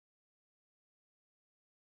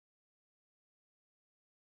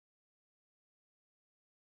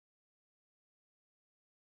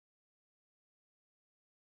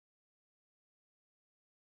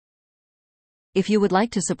If you would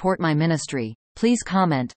like to support my ministry, please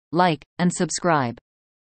comment, like, and subscribe.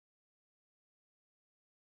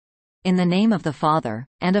 In the name of the Father,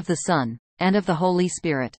 and of the Son, and of the Holy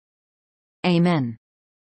Spirit. Amen.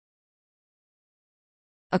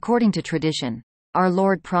 According to tradition, our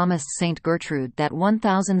Lord promised Saint Gertrude that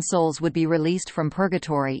 1,000 souls would be released from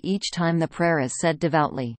purgatory each time the prayer is said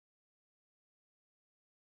devoutly.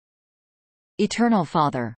 Eternal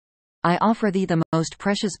Father, I offer Thee the most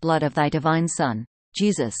precious blood of Thy divine Son,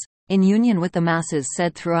 Jesus, in union with the Masses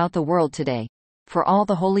said throughout the world today, for all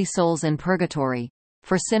the holy souls in purgatory,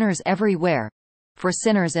 for sinners everywhere, for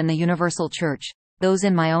sinners in the universal Church, those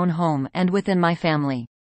in my own home and within my family.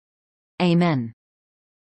 Amen.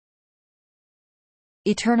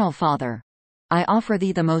 Eternal Father, I offer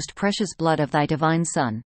Thee the most precious blood of Thy divine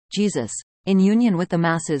Son, Jesus, in union with the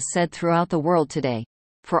Masses said throughout the world today,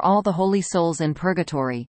 for all the holy souls in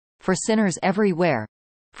purgatory, for sinners everywhere,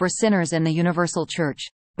 for sinners in the universal Church,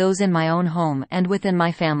 those in my own home and within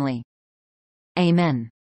my family. Amen.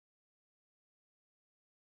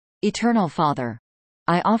 Eternal Father,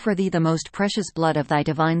 I offer Thee the most precious blood of Thy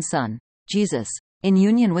divine Son, Jesus, in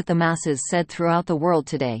union with the Masses said throughout the world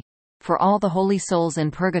today, for all the holy souls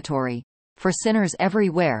in purgatory, for sinners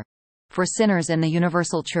everywhere, for sinners in the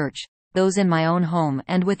universal Church, those in my own home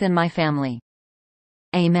and within my family.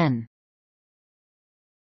 Amen.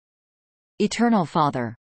 Eternal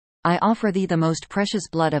Father, I offer Thee the most precious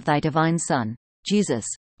blood of Thy divine Son, Jesus,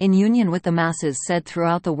 in union with the Masses said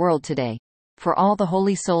throughout the world today, for all the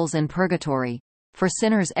holy souls in purgatory, for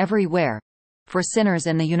sinners everywhere, for sinners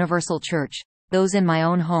in the universal Church, those in my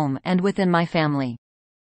own home and within my family.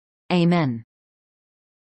 Amen.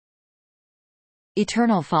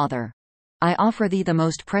 Eternal Father, I offer Thee the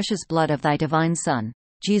most precious blood of Thy divine Son,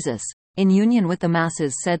 Jesus, in union with the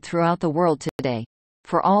Masses said throughout the world today,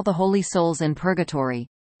 for all the holy souls in purgatory,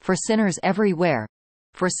 for sinners everywhere,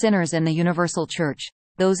 for sinners in the universal Church,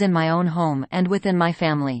 those in my own home and within my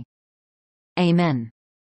family. Amen.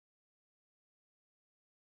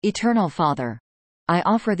 Eternal Father, I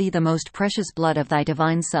offer Thee the most precious blood of Thy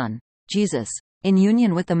divine Son, Jesus, in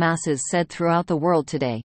union with the Masses said throughout the world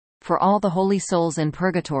today, for all the holy souls in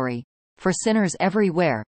purgatory, for sinners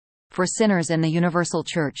everywhere, for sinners in the universal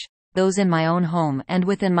Church, those in my own home and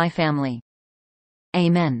within my family.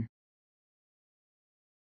 Amen.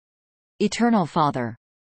 Eternal Father,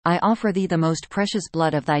 I offer Thee the most precious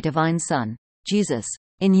blood of Thy divine Son, Jesus,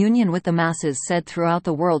 in union with the Masses said throughout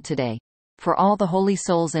the world today, for all the holy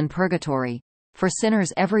souls in purgatory, for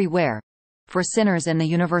sinners everywhere, for sinners in the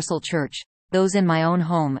universal Church, those in my own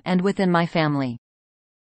home and within my family.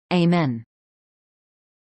 Amen.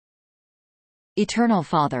 Eternal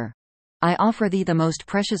Father, I offer Thee the most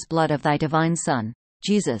precious blood of Thy divine Son,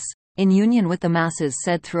 Jesus, in union with the Masses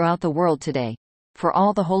said throughout the world today, for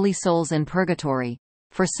all the holy souls in purgatory,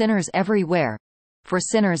 for sinners everywhere, for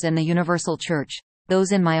sinners in the universal Church,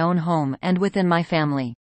 those in my own home and within my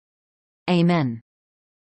family. Amen.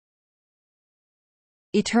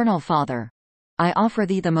 Eternal Father, I offer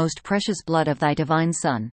Thee the most precious blood of Thy divine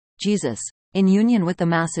Son, Jesus, in union with the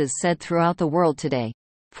Masses said throughout the world today,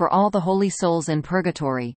 for all the holy souls in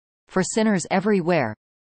purgatory, for sinners everywhere,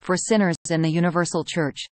 for sinners in the universal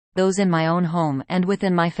Church, those in my own home and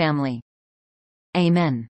within my family.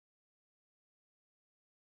 Amen.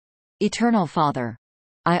 Eternal Father,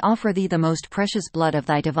 I offer Thee the most precious blood of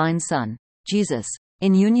Thy divine Son, Jesus,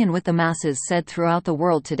 in union with the Masses said throughout the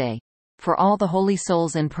world today, for all the holy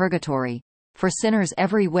souls in purgatory, for sinners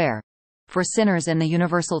everywhere, for sinners in the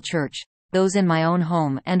universal Church, those in my own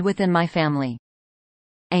home and within my family.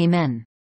 Amen.